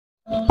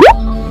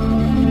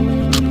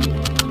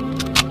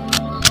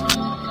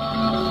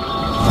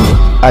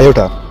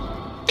iOTA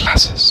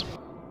classes।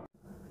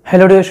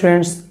 Hello dear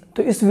students,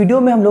 तो इस video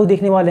में हम लोग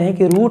देखने वाले हैं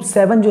कि रूट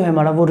 7 जो है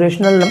हमारा वो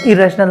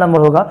इरेशनल नंबर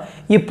होगा।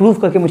 ये प्रूफ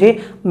करके मुझे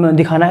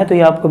दिखाना है, तो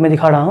ये आपको मैं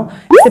दिखा रहा हूँ।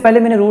 इससे पहले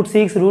मैंने रूट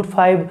 6, रूट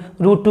 5,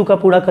 रूट 2 का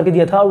पूरा करके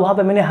दिया था और वहाँ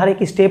पे मैंने हर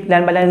एक स्टेप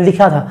लाइन बाय लाइन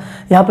लिखा था।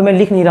 यहाँ पे मैं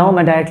लिख नहीं रहा हूँ,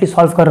 मैं डायरेक्टली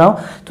सॉल्व कर रहा हूँ।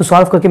 तो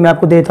सॉल्व करके मैं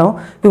आपको देता हूँ,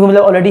 क्योंकि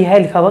मतलब ऑलरेडी है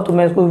लिखा हुआ, तो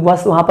मैं इसको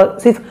बस वहाँ पर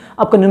सिर्फ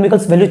आपका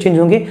न्यूमेरिकल्स वैल्यू चेंज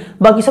होंगे,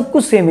 बाकी सब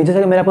कुछ सेम है। जैसे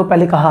कि मैंने आपको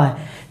पहले कहा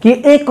है कि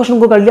एक क्वेश्चन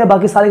को कर लिया,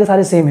 बाकी सारे के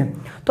सारे सेम है।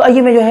 तो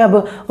आइए मैं जो है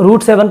अब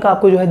रूट 7 का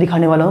आपको जो है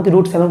दिखाने वाला हूँ कि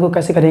रूट 7 को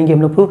कैसे करेंगे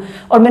हम लोग प्रूफ।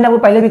 और मैंने आपको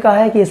पहले भी कहा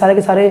है कि ये सारे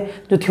के सारे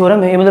जो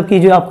थ्योरम है, मतलब कि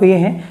जो आपको ये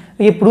हैं,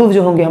 ये प्रूफ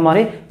जो होंगे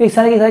हमारे, ये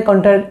सारे के सारे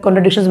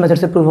कॉन्ट्रडिक्शंस मेथड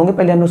से प्रूफ होंगे।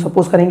 पहले हम लोग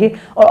सपोज करेंगे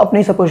और अपने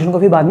ही सपोजिशन को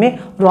भी बाद में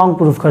रॉन्ग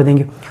प्रूफ कर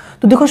देंगे।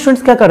 तो देखो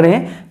स्टूडेंट्स, क्या कर रहे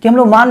हैं कि हम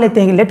लोग मान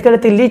लेते हैं कि लेट कर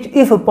लेते हैं, late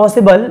if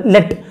possible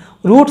let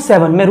root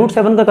 7, मैं रूट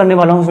 7 का करने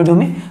वाला हूँ इस वीडियो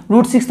में।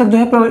 रूट 6 तक जो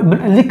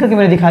है लिख करके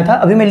मैंने दिखाया था,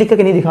 अभी मैं लिख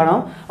करके नहीं दिखा रहा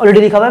हूँ,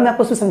 ऑलरेडी लिखा हुआ है। मैं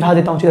आपको उसमें समझा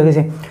देता हूँ अच्छी तरीके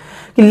से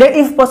कि late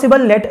if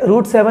possible let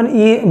root 7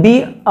 be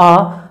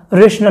a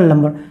rational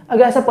number.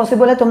 अगर ऐसा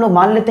पॉसिबल है तो हम लोग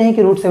मान लेते हैं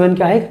कि रूट 7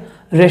 क्या है, एक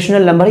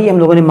रेशनल नंबर है। ये हम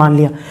लोगों ने मान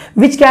लिया।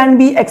 Which can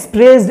be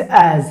expressed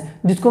as,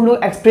 जिसको हम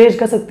लोग एक्सप्रेस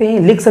कर सकते हैं,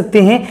 लिख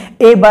सकते हैं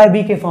ए बाय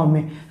बी के फॉर्म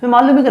में। मैं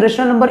मान लूँ कि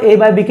rational number A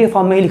bye B के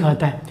फॉर्म में ही लिखा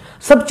होता है।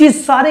 सब चीज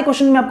सारे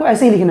क्वेश्चन में आपको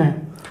ऐसे ही लिखना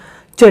है।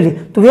 चलिए,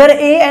 तो where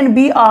A and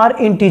B are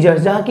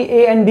integers, जहाँ की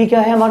ए एंड बी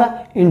क्या है हमारा,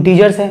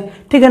 इंटीजर्स है।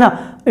 ठीक है ना,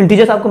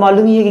 इंटीजर्स आपको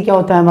मालूम ही है कि क्या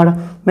होता है हमारा,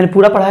 मैंने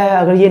पूरा पढ़ा है।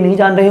 अगर ये नहीं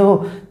जान रहे हो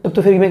तब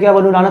तो फिर मैं क्या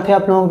बोलूँ, लानत है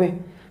आप लोगों पे।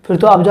 फिर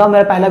तो आप जाओ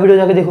मेरा पहला वीडियो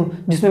जाके देखो,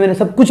 जिसमें मैंने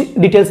सब कुछ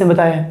डिटेल से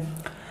बताया है।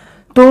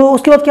 तो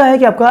उसके बाद क्या है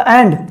कि आपका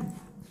and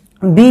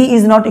b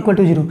is not equal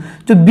to 0,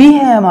 जो b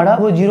है हमारा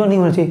वो 0 नहीं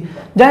होना चाहिए।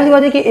 जाहिर सी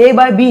बात है कि a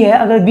बाय b है,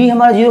 अगर b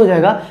हमारा 0 हो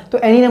जाएगा तो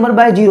एनी नंबर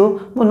बाय 0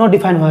 वो नॉट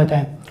डिफाइन हो जाता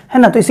है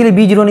ना। तो इसीलिए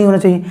b 0 नहीं होना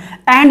चाहिए।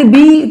 एंड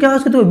b क्या हो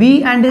सकता है,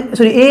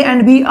 a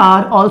and b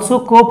are also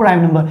को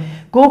प्राइम नंबर।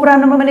 को प्राइम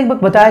नंबर मैंने एक बार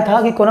बताया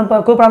था कि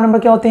को प्राइम नंबर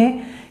क्या होते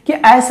हैं, कि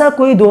ऐसा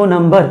कोई दो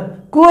नंबर,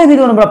 कोई भी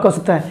दो नंबर आपका हो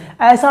सकता है,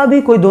 ऐसा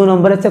भी कोई दो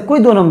नंबर, ऐसा कोई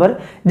दो नंबर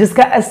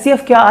जिसका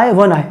एचसीएफ क्या आए,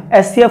 1 आए।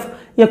 एचसीएफ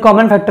या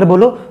कॉमन फैक्टर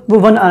बोलो, वो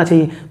 1 आना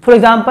चाहिए। फॉर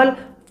एग्जाम्पल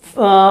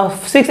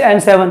 6 एंड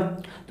 7,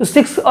 तो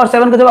 6 और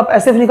 7 का जब आप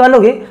एचसीएफ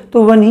निकालोगे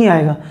तो 1 ही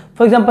आएगा।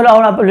 फॉर एग्जाम्पल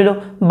और आप ले लो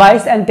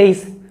 22 एंड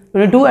 23,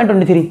 22 एंड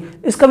 23,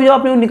 इसका भी जब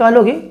आप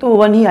निकालोगे तो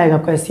 1 ही आएगा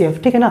आपका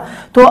एचसीएफ। ठीक है ना,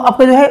 तो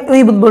आपका जो है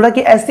वही बोल रहा है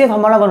कि एचसीएफ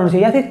हमारा 1 होना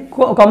चाहिए, या फिर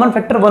कॉमन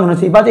फैक्टर 1 होना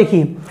चाहिए। बात एक ही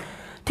है,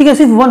 ठीक है,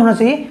 सिर्फ 1 होना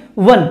चाहिए,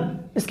 1,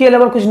 इसके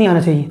अलावा कुछ नहीं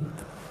आना चाहिए।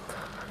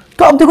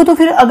 तो अब देखो, तो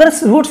फिर अगर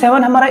रूट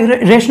 7 हमारा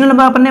रेशनल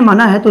नंबर अपन ने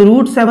माना है, तो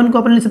रूट 7 को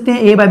अपन लिख सकते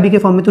हैं ए बाय बी के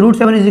फॉर्म में। तो root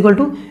 7 is equal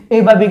to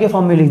A bye B के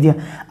फॉर्म में लिख दिया।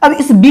 अब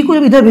इस बी को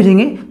जब इधर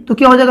भेजेंगे तो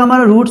क्या हो जाएगा,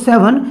 हमारा रूट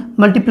 7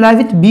 मल्टीप्लाई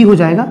विथ बी हो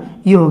जाएगा,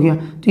 ये हो गया।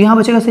 तो यहाँ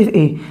बचेगा सिर्फ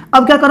ए।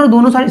 अब क्या करो,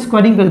 दोनों साइड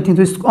स्क्वायरिंग कर देते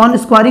हैं। तो ऑन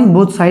स्क्वायरिंग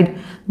बोथ साइड,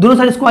 दोनों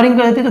साइड स्क्वायरिंग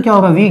कर देते हैं तो क्या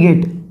होगा, वी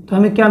गेट। तो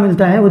हमें क्या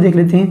मिलता है वो देख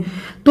लेते हैं।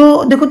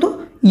 तो देखो, तो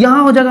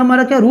यहाँ हो जाएगा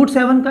हमारा क्या, रूट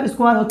 7 का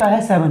स्क्वायर होता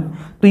है 7,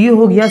 तो ये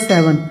हो गया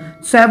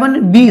 7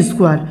 B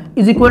square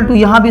is equal to,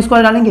 यहाँ भी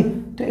स्क्वायर डालेंगे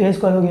तो ए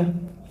स्क्वायर हो गया।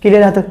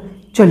 क्लियर है तक?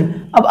 चलिए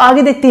अब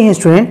आगे देखते हैं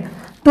स्टूडेंट।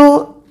 तो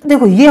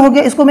देखो ये हो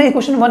गया, इसको मैं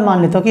क्वेश्चन 1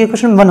 मान लेता हूँ कि ये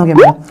क्वेश्चन 1 हो गया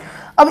मेरा।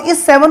 अब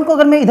इस 7 को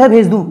अगर मैं इधर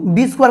भेज दूँ,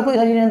 बी स्क्वायर को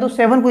इधर ही रहने दो,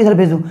 7 को इधर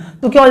भेज दूँ,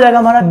 तो क्या हो जाएगा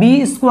हमारा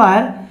बी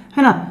स्क्वायर,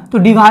 है ना, तो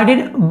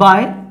डिवाइडेड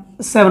बाय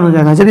 7 हो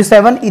जाएगा। जब ये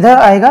 7 इधर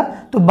आएगा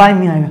तो बाय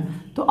में आएगा,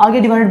 तो आगे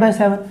डिवाइडेड बाय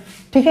 7।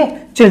 ठीक है,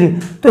 चलिए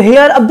तो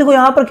हेयर अब देखो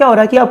यहाँ पर क्या हो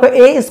रहा है कि आपका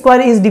ए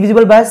square is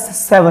divisible by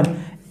 7।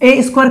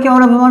 A square क्या हो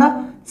रहा है हमारा,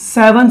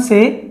 7 से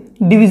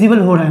डिविजिबल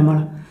हो रहा है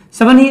हमारा,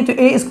 7 ही, तो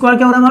ए स्क्वायर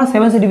क्या हो रहा है हमारा,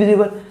 7 से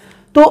डिविजिबल।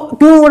 तो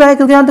क्यों हो रहा है,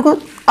 क्योंकि यहाँ देखो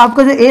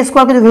आपका जो ए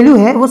स्क्वायर का जो वैल्यू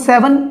है वो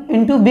 7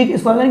 इंटू बिग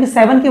स्क्वायर, यानी कि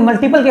 7 के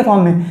मल्टीपल के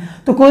फॉर्म में।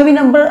 तो कोई भी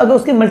नंबर अगर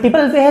उसके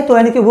मल्टीपल पे है तो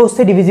यानी कि वो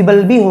उससे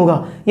डिविजिबल भी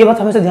होगा, ये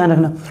बात हमेशा ध्यान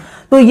रखना।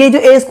 तो ये जो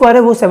ए स्क्वायर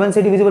है वो 7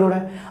 से डिविजिबल हो रहा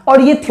है।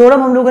 और ये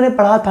थ्योरम हम लोगों ने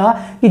पढ़ा था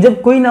कि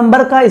जब कोई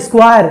नंबर का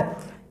स्क्वायर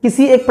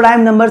किसी एक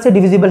प्राइम नंबर से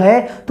डिविजिबल है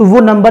तो वो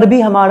नंबर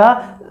भी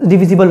हमारा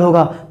डिविजिबल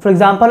होगा। फॉर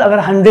एग्जांपल अगर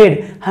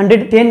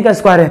 100 10 का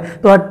स्क्वायर है,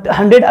 तो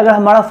 100 अगर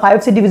हमारा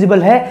 5 से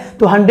डिविजिबल है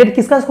तो 100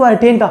 किसका स्क्वायर है,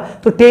 10 का,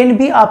 तो 10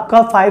 भी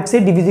आपका 5 से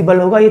डिविजिबल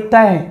होगा। ये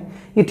तय है,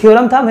 ये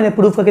थ्योरम था, मैंने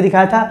प्रूफ करके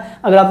दिखाया था।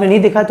 अगर आपने नहीं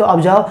देखा तो आप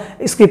जाओ,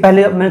 इसके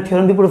पहले मैंने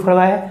थ्योरम भी प्रूफ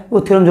करवाया है,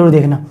 वो थ्योरम जरूर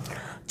देखना।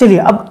 चलिए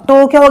अब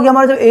तो क्या हो गया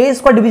हमारा, जब ए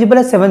स्क्वायर डिविजिबल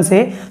है 7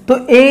 से,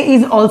 तो ए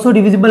इज ऑल्सो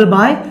डिविजिबल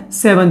बाय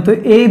 7, तो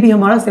ए भी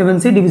हमारा 7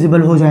 से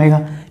डिविजिबल हो जाएगा।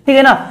 ठीक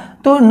है ना,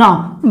 तो ना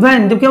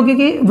व्हेन, जब क्या होगा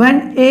कि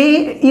when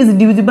A is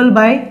divisible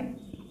by,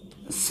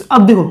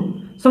 अब देखो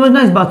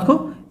समझना इस बात को,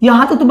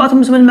 यहां तक तो बात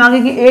हमें समझ में आ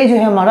गई कि ए जो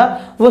है हमारा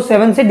वो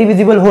 7 से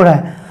डिविजिबल हो रहा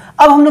है।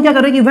 अब हम लोग क्या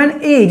कर रहे हैं कि व्हेन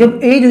ए, जब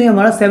ए जो है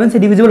हमारा 7 से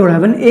डिविजिबल हो रहा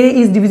है, when A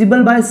is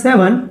divisible by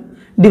 7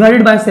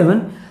 divided by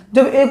 7,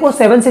 जब ए को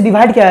 7 से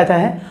डिवाइड किया जाता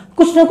है,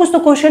 कुछ ना कुछ तो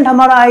क्वेश्चन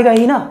हमारा आएगा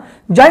ही ना,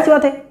 जाहिर सी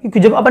बात है, क्योंकि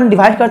जब अपन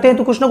डिवाइड करते हैं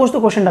तो कुछ ना कुछ तो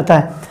क्वेश्चन आता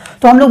है।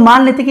 तो हम लोग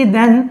मान लेते कि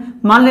देन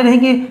मान ले रहे हैं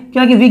कि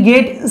क्या, कि we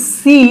get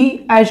C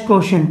as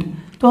quotient.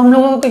 तो हम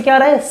लोगों को क्या आ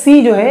रहा है,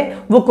 सी जो है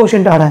वो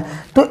क्वोशंट आ रहा है।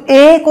 तो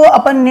ए को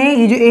अपन ने,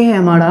 ये जो ए है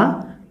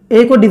हमारा,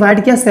 ए को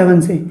डिवाइड किया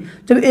 7 से,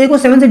 जब ए को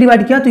 7 से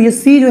डिवाइड किया तो ये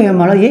सी जो है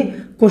हमारा ये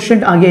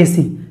क्वोशंट आ गया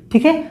सी।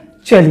 ठीक है,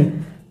 चलिए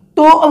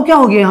तो अब क्या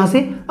हो गया यहाँ से,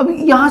 अब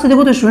यहाँ से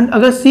देखो तो स्टूडेंट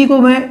अगर c को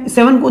मैं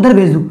 7 को उधर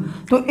भेज दूँ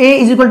तो a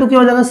इज इक्वल टू क्या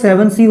हो जाएगा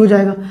 7c हो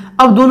जाएगा।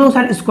 अब दोनों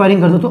साइड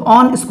स्क्वायरिंग कर दो, तो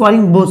ऑन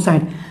स्क्वायरिंग बोथ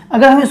साइड,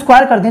 अगर हम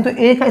स्क्वायर करते हैं तो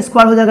a का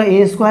स्क्वायर हो जाएगा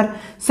a स्क्वायर,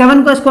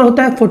 7 का स्क्वायर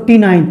होता है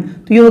 49,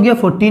 तो ये हो गया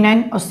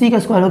 49 और c का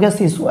स्क्वायर हो गया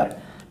c स्क्वायर।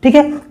 ठीक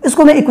है,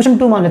 इसको मैं इक्वेशन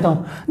 2 मान लेता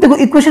हूँ। देखो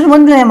इक्वेशन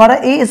 1 जो है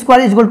हमारा a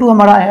square is equal to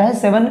हमारा आया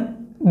है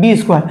 7b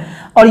स्क्वायर,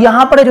 और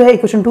यहाँ पर जो है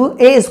equation 2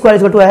 a square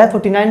is equal to आया है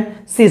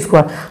 49c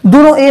स्क्वायर।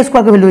 दोनों a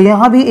स्क्वायर का वैल्यू,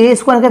 यहाँ भी a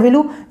स्क्वायर का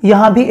वैल्यू,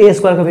 यहाँ भी a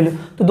स्क्वायर का वैल्यू,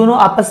 तो दोनों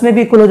आपस में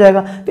भी इक्वल हो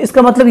जाएगा। तो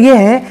इसका मतलब ये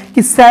है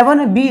कि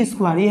 7b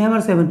स्क्वायर, ये है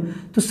हमारा 7,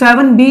 तो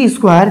 7b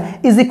square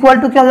is equal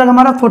to क्या हो जाएगा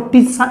हमारा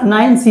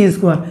 49c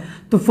स्क्वायर,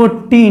 तो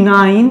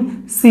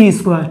 49c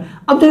स्क्वायर।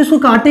 अब जब इसको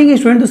काटेंगे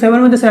स्टूडेंट तो 7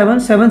 में 7,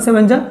 7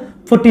 7 जा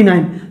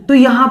 49, तो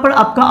यहाँ पर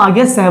आपका आ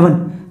गया 7,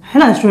 है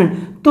ना स्टूडेंट।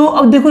 तो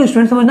अब देखो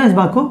स्टूडेंट समझना इस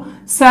बात को,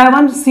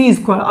 7c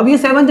स्क्वायर, अब ये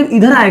 7 जब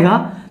इधर आएगा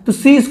तो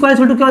c स्क्वायर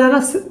छोटू क्या हो जाएगा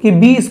कि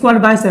b स्क्वायर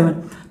बाय 7,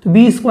 तो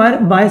b स्क्वायर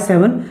बाय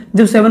 7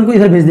 जब 7 को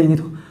इधर भेज देंगे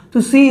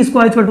तो c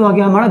स्क्वायर छोटू आ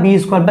गया हमारा b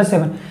स्क्वायर बाय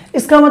 7।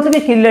 इसका मतलब ये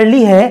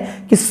क्लियरली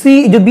है कि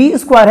c जो b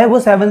स्क्वायर है वो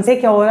 7 से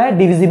क्या हो रहा है,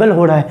 डिविजिबल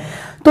हो रहा है।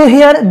 तो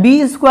here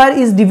b square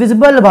is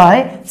divisible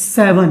by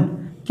 7,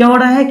 क्या हो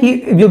रहा है कि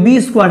जो b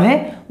स्क्वायर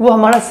है वो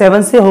हमारा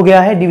 7 से हो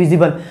गया है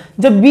डिविजिबल।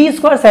 जब b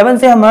स्क्वायर 7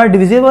 से हमारा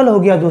डिविजिबल हो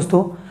गया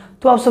दोस्तों,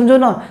 तो आप समझो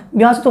ना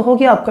यहाँ से तो हो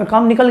गया, आपका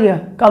काम निकल गया,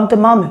 काम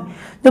तमाम है।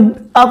 जब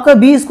आपका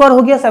b स्क्वायर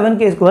हो गया 7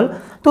 के इक्वल,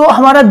 तो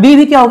हमारा b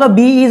भी क्या होगा, b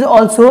is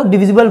also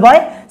divisible by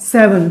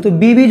 7, तो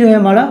b भी जो है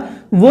हमारा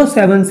वो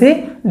 7 से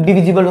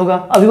डिविजिबल होगा।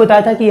 अभी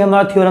बताया था कि ये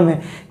हमारा थ्योरम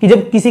है कि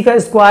जब किसी का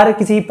स्क्वायर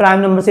किसी प्राइम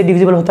नंबर से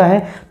डिविजिबल होता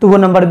है तो वो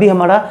नंबर भी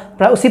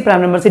हमारा उसी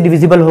प्राइम नंबर से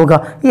डिविजिबल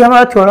होगा। ये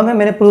हमारा थ्योरम है,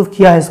 मैंने प्रूव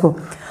किया है इसको।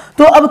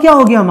 तो अब क्या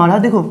हो गया हमारा,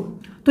 देखो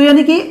तो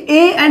यानी कि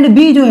a एंड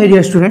b जो है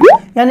डियर स्टूडेंट,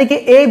 यानी कि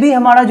a भी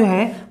हमारा जो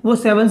है वो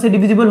 7 से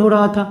डिविजिबल हो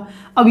रहा था।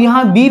 अब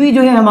यहाँ b भी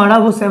जो है हमारा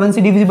वो 7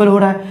 से डिविजिबल हो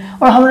रहा है,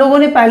 और हम लोगों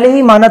ने पहले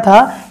ही माना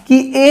था कि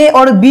a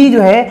और b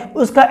जो है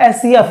उसका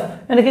HCF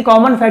यानी कि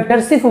कॉमन फैक्टर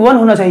सिर्फ 1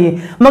 होना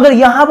चाहिए, मगर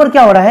यहाँ पर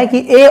क्या हो रहा है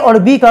कि a और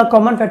b का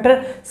कॉमन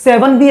फैक्टर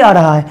 7 भी आ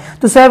रहा है।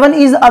 तो 7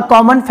 is a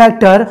common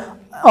factor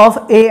of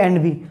a and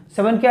b,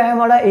 7 क्या है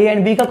हमारा a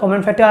एंड b का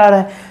कॉमन फैक्टर आ रहा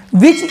है,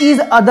 विच इज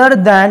अदर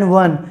देन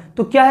 1,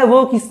 तो क्या है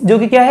वो जो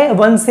कि क्या है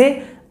 1 से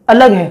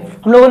अलग है।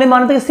 हम लोगों ने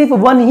माना था कि सिर्फ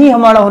 1 ही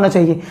हमारा होना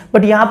चाहिए,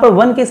 बट यहाँ पर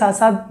 1 के साथ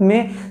साथ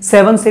में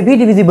 7 से भी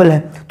डिविजिबल है,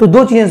 तो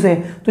दो चीजें से,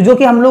 तो जो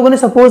कि हम लोगों ने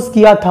सपोज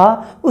किया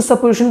था उस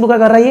सपोजिशन को क्या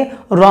कर रहा है, ये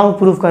रॉन्ग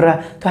प्रूव कर रहा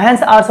है। तो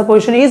hence our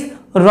supposition is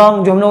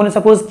wrong, जो हम लोगों ने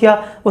सपोज किया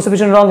वो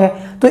सपोजिशन रॉन्ग है।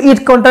 तो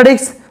it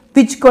contradicts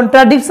which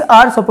contradicts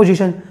our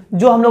supposition,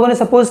 जो हम लोगों ने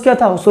सपोज किया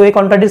था उसको ये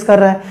कॉन्ट्राडिक्ट कर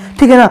रहा है,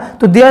 ठीक है ना।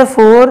 तो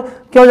देयरफॉर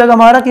क्या हो जाएगा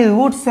हमारा कि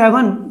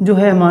 √7 जो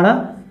है हमारा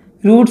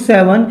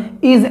 √7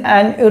 इज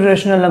एन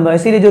इरेशनल नंबर,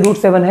 इसीलिए जो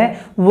 √7 है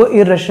वो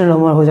इरेशनल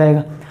नंबर हो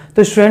जाएगा।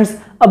 तो स्टूडेंट्स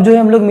अब जो है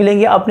हम लोग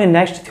मिलेंगे अपने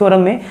नेक्स्ट थ्योरम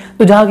में,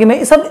 तो जहाँ कि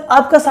मैं सब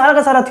आपका सारा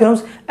का सारा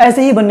थ्योरम्स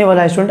ऐसे ही बनने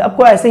वाला है स्टूडेंट,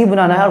 आपको ऐसे ही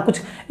बनाना है और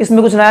कुछ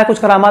इसमें कुछ नया कुछ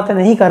करामात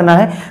नहीं करना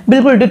है,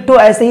 बिल्कुल डिट्टो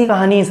ऐसे ही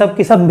कहानी है सब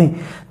की सब में।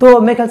 तो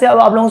मेरे ख्याल से अब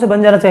आप लोगों से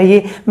बन जाना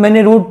चाहिए।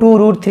 मैंने √2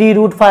 √3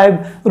 √5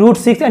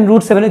 √6 एंड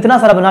 √7 इतना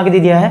सारा बना के दे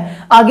दिया है,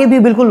 आगे भी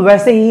बिल्कुल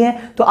वैसे ही है।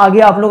 तो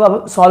आगे आप लोग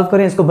अब सॉल्व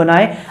करें, इसको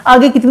बनाएं,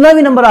 आगे कितना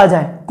भी नंबर आ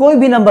जाए, कोई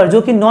भी नंबर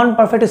जो कि नॉन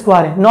परफेक्ट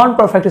स्क्वायर है, नॉन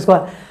परफेक्ट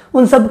स्क्वायर,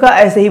 उन सब का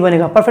ऐसे ही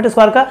बनेगा। परफेक्ट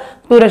स्क्वायर का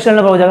तो रेशनल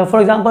नंबर हो जाएगा।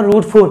 फॉर एग्जांपल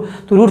 √4,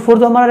 तो √4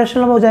 तो हमारा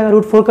रेशनल नंबर हो जाएगा,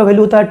 √4 का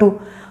वैल्यू होता है 2,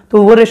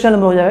 तो वो रेशनल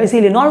नंबर हो जाएगा।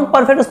 इसीलिए नॉन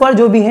परफेक्ट स्क्वायर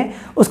जो भी है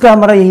उसका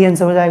हमारा यही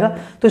आंसर हो जाएगा।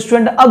 तो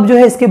स्टूडेंट अब जो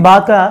है इसके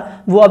बाद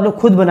का वो आप लोग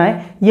खुद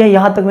बनाएं, ये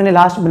यहाँ तक मैंने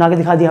लास्ट बना के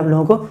दिखा दिया आप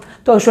लोगों को।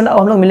 तो स्टूडेंट अब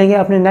हम लोग मिलेंगे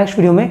अपने नेक्स्ट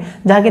वीडियो में,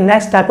 जहाँ के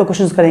नेक्स्ट टाइप के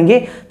क्वेश्चन करेंगे।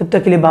 तब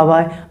तक के लिए बाय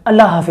बाय,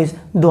 अल्लाह हाफिज़,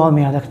 दुआ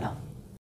में याद रखना।